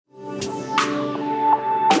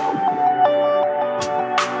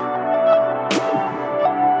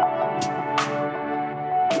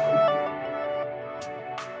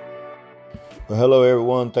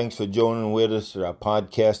everyone. Thanks for joining with us for our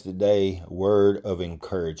podcast today, Word of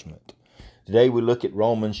Encouragement. Today we look at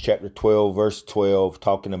Romans chapter 12, verse 12,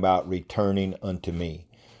 talking about returning unto me.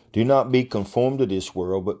 Do not be conformed to this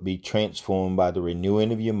world, but be transformed by the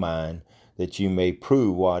renewing of your mind, that you may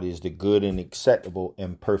prove what is the good and acceptable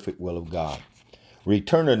and perfect will of God.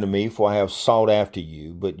 Return unto me, for I have sought after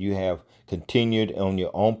you, but you have continued on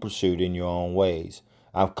your own pursuit in your own ways.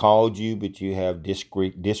 I've called you, but you have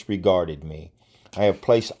disregarded me. I have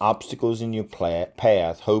placed obstacles in your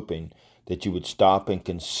path, hoping that you would stop and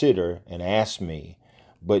consider and ask me,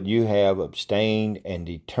 but you have abstained and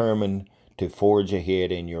determined to forge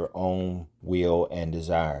ahead in your own will and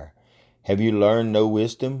desire. Have you learned no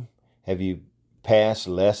wisdom? Have you past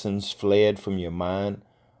lessons fled from your mind?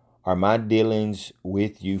 Are my dealings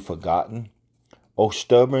with you forgotten? O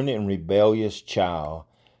stubborn and rebellious child,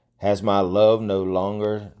 has my love no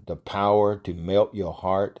longer the power to melt your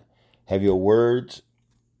heart? Have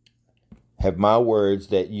my words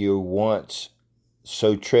that you once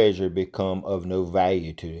so treasured become of no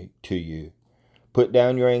value to you? Put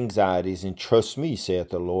down your anxieties and trust me, saith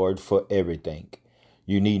the Lord, for everything.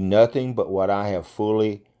 You need nothing but what I have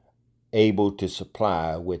fully able to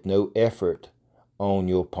supply with no effort on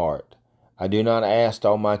your part. I do not ask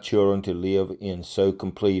all my children to live in so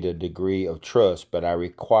complete a degree of trust, but I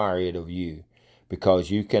require it of you,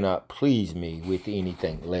 because you cannot please me with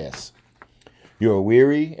anything less. You are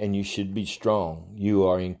weary, and you should be strong. You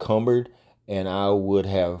are encumbered, and I would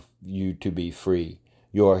have you to be free.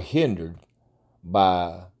 You are hindered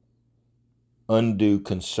by undue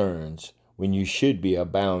concerns, when you should be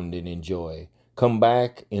abounding in joy. Come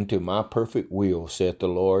back into my perfect will, saith the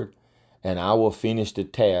Lord, and I will finish the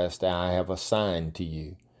task that I have assigned to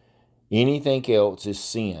you. Anything else is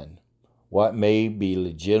sin. What may be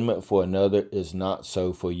legitimate for another is not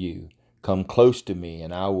so for you. Come close to me,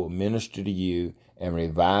 and I will minister to you and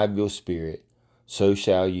revive your spirit. So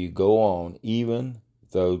shall you go on, even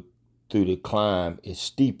though through the climb is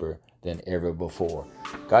steeper than ever before.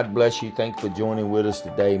 God bless you. Thanks for joining with us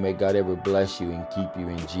today. May God ever bless you and keep you.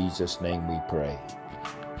 In Jesus' name we pray.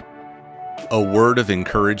 A Word of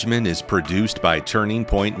Encouragement is produced by Turning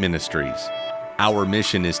Point Ministries. Our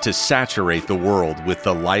mission is to saturate the world with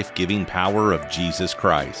the life-giving power of Jesus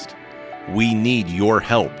Christ. We need your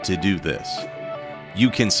help to do this.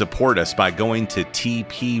 You can support us by going to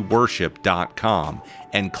tpworship.com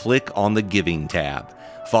and click on the Giving tab.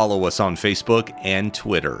 Follow us on Facebook and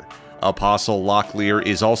Twitter. Apostle Locklear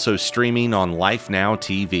is also streaming on LifeNow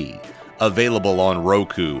TV, available on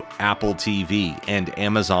Roku, Apple TV, and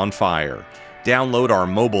Amazon Fire. Download our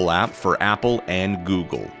mobile app for Apple and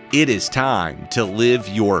Google. It is time to live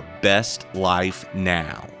your best life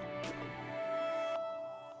now.